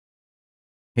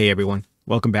Hey everyone,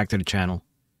 welcome back to the channel.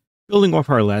 Building off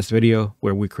our last video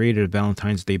where we created a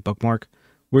Valentine's Day bookmark,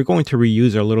 we're going to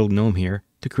reuse our little gnome here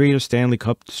to create a Stanley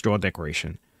Cup straw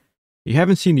decoration. If you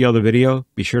haven't seen the other video,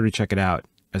 be sure to check it out,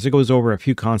 as it goes over a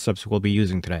few concepts we'll be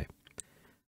using today.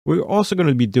 We're also going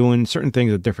to be doing certain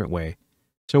things a different way,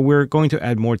 so we're going to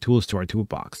add more tools to our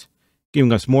toolbox,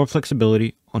 giving us more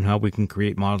flexibility on how we can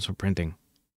create models for printing.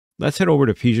 Let's head over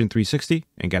to Fusion 360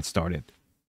 and get started.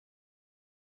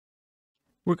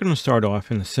 We're going to start off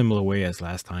in a similar way as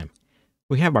last time.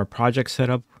 We have our project set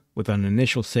up with an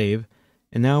initial save,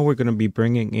 and now we're going to be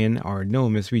bringing in our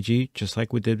gnome SVG just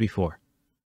like we did before.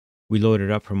 We load it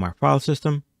up from our file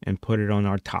system and put it on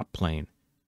our top plane.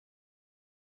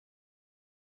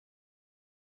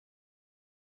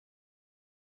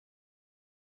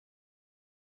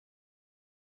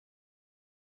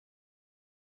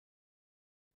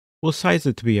 We'll size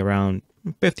it to be around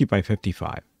 50 by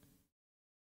 55.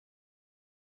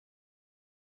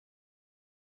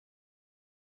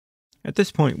 At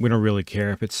this point, we don't really care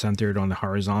if it's centered on the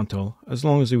horizontal, as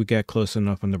long as we get close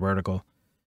enough on the vertical.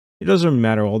 It doesn't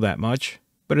matter all that much,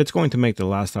 but it's going to make the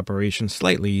last operation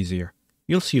slightly easier.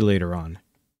 You'll see later on.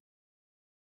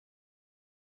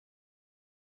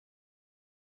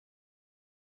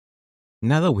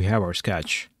 Now that we have our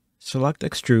sketch, select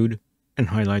Extrude and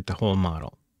highlight the whole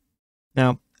model.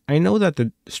 Now, I know that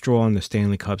the straw on the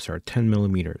Stanley Cups are 10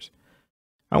 millimeters.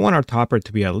 I want our topper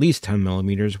to be at least 10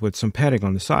 millimeters with some padding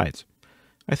on the sides.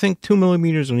 I think 2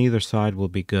 millimeters on either side will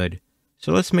be good,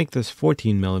 so let's make this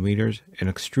 14 millimeters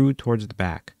and extrude towards the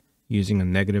back using a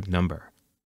negative number.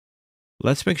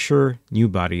 Let's make sure New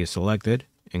Body is selected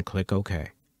and click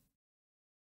OK.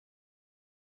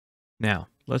 Now,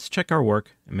 let's check our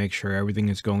work and make sure everything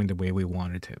is going the way we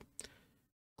want it to.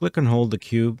 Click and hold the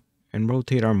cube and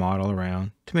rotate our model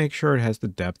around to make sure it has the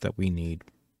depth that we need.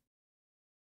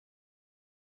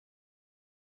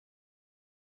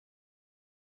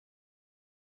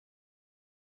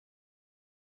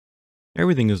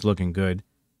 Everything is looking good,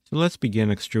 so let's begin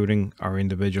extruding our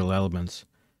individual elements.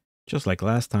 Just like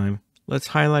last time, let's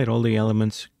highlight all the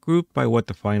elements grouped by what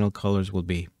the final colors will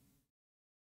be.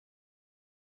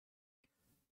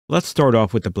 Let's start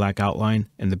off with the black outline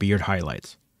and the beard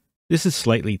highlights. This is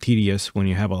slightly tedious when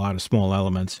you have a lot of small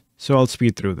elements, so I'll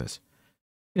speed through this.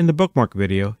 In the bookmark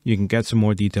video, you can get some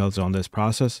more details on this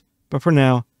process, but for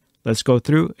now, let's go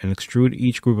through and extrude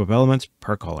each group of elements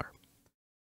per color.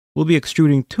 We'll be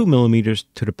extruding 2 millimeters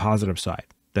to the positive side,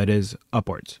 that is,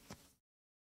 upwards.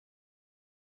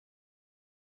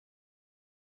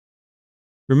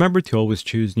 Remember to always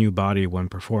choose New Body when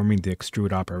performing the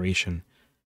extrude operation.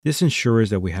 This ensures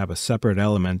that we have a separate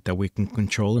element that we can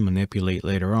control and manipulate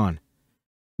later on.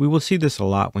 We will see this a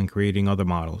lot when creating other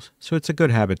models, so it's a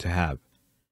good habit to have.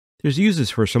 There's uses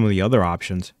for some of the other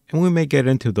options, and we may get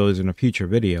into those in a future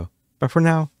video, but for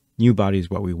now, New Body is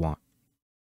what we want.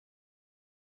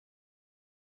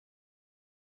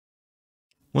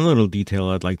 One little detail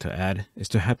I'd like to add is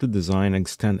to have the design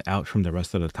extend out from the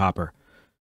rest of the topper.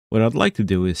 What I'd like to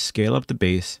do is scale up the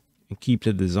base and keep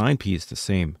the design piece the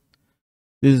same.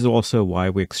 This is also why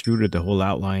we extruded the whole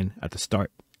outline at the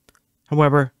start.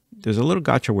 However, there's a little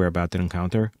gotcha we're about to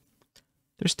encounter.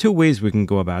 There's two ways we can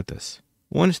go about this.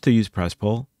 One is to use press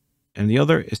pull, and the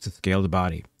other is to scale the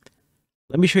body.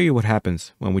 Let me show you what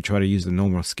happens when we try to use the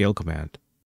normal scale command.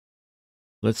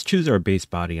 Let's choose our base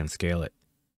body and scale it.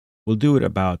 We'll do it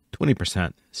about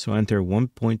 20%, so enter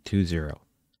 1.20.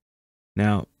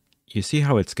 Now, you see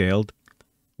how it's scaled?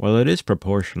 While it is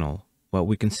proportional, what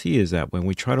we can see is that when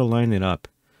we try to line it up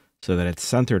so that it's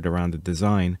centered around the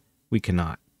design, we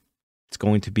cannot. It's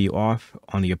going to be off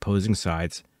on the opposing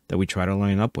sides that we try to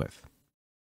line up with.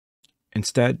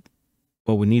 Instead,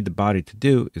 what we need the body to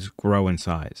do is grow in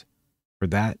size. For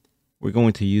that, we're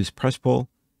going to use press pull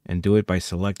and do it by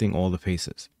selecting all the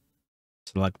faces.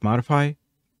 Select Modify,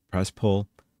 press pull,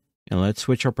 and let's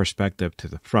switch our perspective to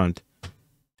the front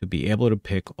to be able to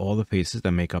pick all the faces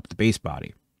that make up the base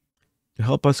body. To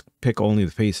help us pick only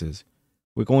the faces,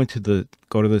 we're going to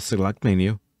go to the Select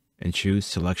menu and choose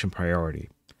Selection Priority.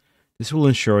 This will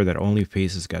ensure that only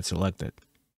faces get selected.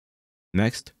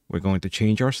 Next, we're going to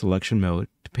change our selection mode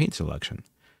to Paint Selection.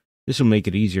 This will make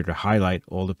it easier to highlight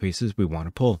all the faces we want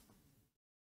to pull.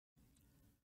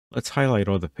 Let's highlight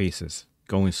all the faces,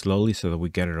 going slowly so that we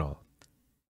get it all.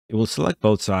 It will select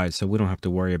both sides so we don't have to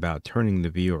worry about turning the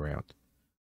view around.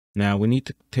 Now we need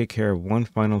to take care of one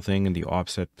final thing in the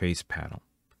Offset Face panel.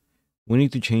 We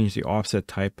need to change the offset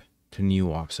type to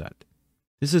New Offset.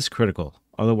 This is critical,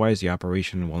 otherwise the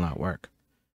operation will not work.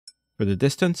 For the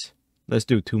distance, let's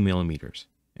do 2 millimeters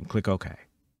and click OK.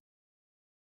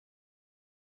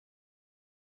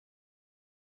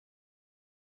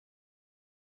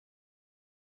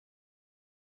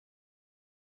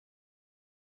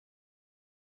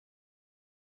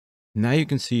 Now you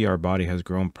can see our body has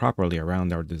grown properly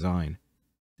around our design.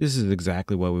 This is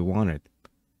exactly what we wanted.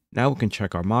 Now we can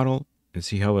check our model and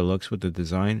see how it looks with the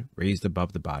design raised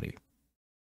above the body.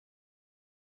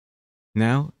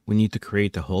 Now we need to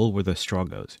create the hole where the straw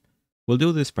goes. We'll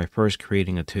do this by first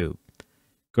creating a tube.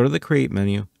 Go to the Create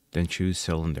menu, then choose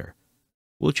Cylinder.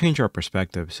 We'll change our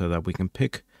perspective so that we can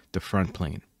pick the front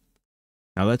plane.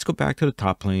 Now let's go back to the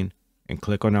top plane and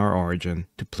click on our origin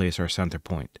to place our center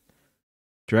point.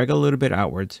 Drag a little bit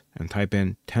outwards and type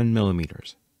in 10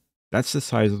 millimeters. That's the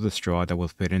size of the straw that will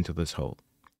fit into this hole.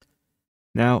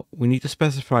 Now we need to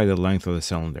specify the length of the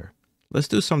cylinder. Let's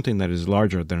do something that is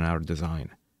larger than our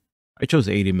design. I chose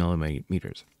 80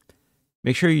 millimeters.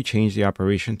 Make sure you change the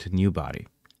operation to New Body.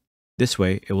 This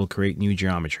way it will create new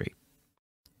geometry.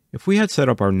 If we had set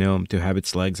up our gnome to have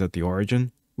its legs at the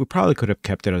origin, we probably could have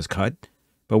kept it as cut,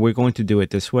 but we're going to do it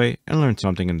this way and learn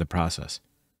something in the process.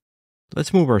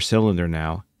 Let's move our cylinder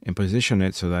now and position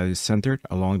it so that it is centered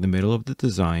along the middle of the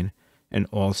design and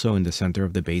also in the center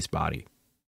of the base body.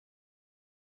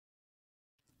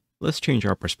 Let's change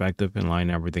our perspective and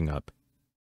line everything up.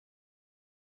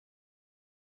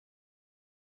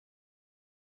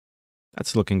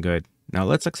 That's looking good. Now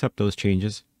let's accept those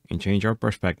changes and change our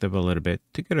perspective a little bit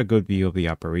to get a good view of the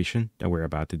operation that we're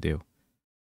about to do.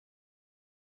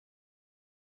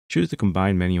 Choose the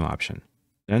Combine menu option.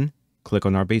 Then click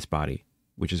on our base body,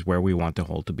 which is where we want the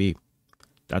hole to be.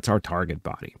 That's our target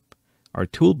body. Our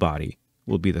tool body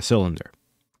will be the cylinder.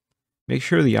 Make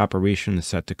sure the operation is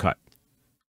set to cut.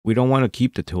 We don't want to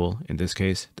keep the tool, in this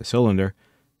case the cylinder,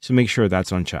 so make sure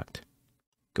that's unchecked.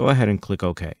 Go ahead and click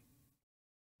OK.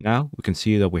 Now we can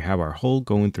see that we have our hole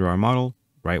going through our model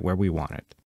right where we want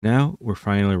it. Now we're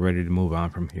finally ready to move on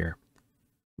from here.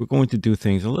 We're going to do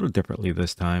things a little differently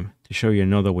this time to show you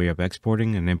another way of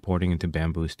exporting and importing into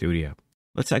Bambu Studio.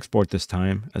 Let's export this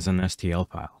time as an STL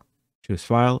file. Choose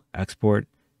File, Export,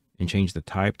 and change the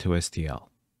type to STL.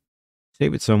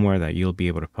 Save it somewhere that you'll be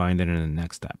able to find it in the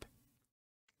next step.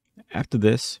 After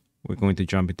this, we're going to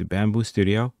jump into Bambu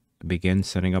Studio and begin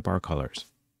setting up our colors.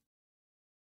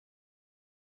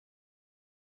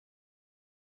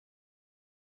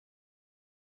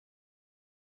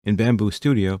 In Bambu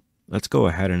Studio, let's go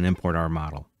ahead and import our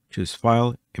model. Choose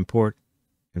File, Import,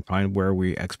 and find where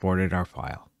we exported our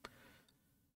file.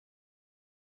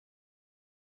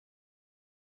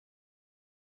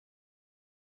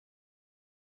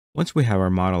 Once we have our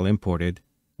model imported,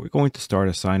 we're going to start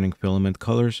assigning filament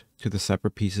colors to the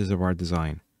separate pieces of our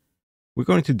design. We're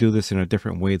going to do this in a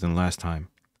different way than last time.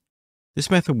 This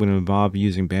method would involve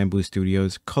using Bambu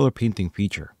Studio's color painting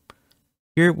feature.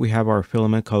 Here we have our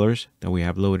filament colors that we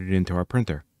have loaded into our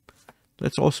printer.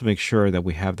 Let's also make sure that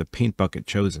we have the paint bucket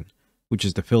chosen, which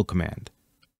is the fill command.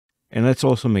 And let's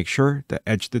also make sure that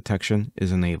edge detection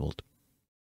is enabled.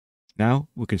 Now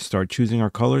we can start choosing our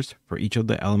colors for each of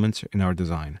the elements in our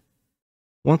design.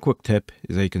 One quick tip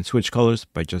is that you can switch colors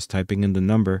by just typing in the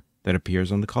number that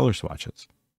appears on the color swatches.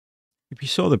 If you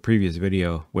saw the previous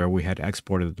video where we had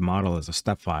exported the model as a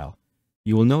step file,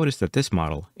 you will notice that this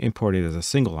model imported as a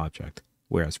single object,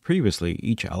 whereas previously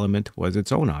each element was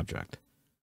its own object.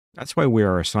 That's why we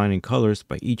are assigning colors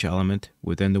by each element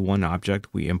within the one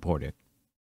object we imported.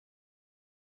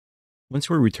 Once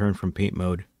we return from paint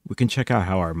mode, we can check out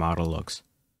how our model looks.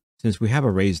 Since we have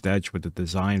a raised edge with the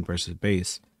design versus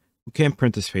base, we can't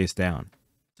print this face down,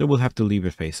 so we'll have to leave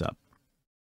it face up.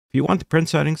 If you want the print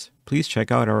settings, please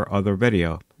check out our other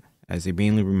video, as they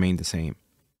mainly remain the same.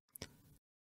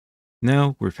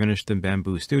 Now we're finished in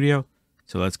Bambu Studio,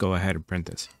 so let's go ahead and print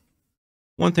this.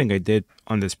 One thing I did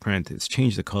on this print is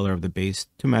change the color of the base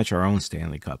to match our own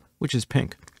Stanley Cup, which is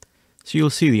pink. So you'll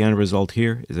see the end result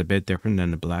here is a bit different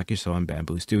than the black you saw in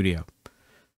Bambu Studio.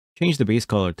 Change the base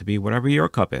color to be whatever your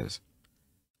cup is.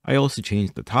 I also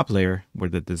changed the top layer where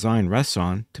the design rests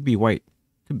on to be white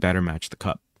to better match the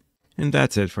cup. And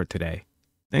that's it for today.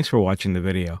 Thanks for watching the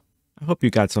video. I hope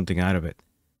you got something out of it.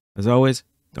 As always,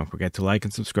 don't forget to like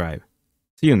and subscribe.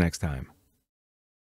 See you next time.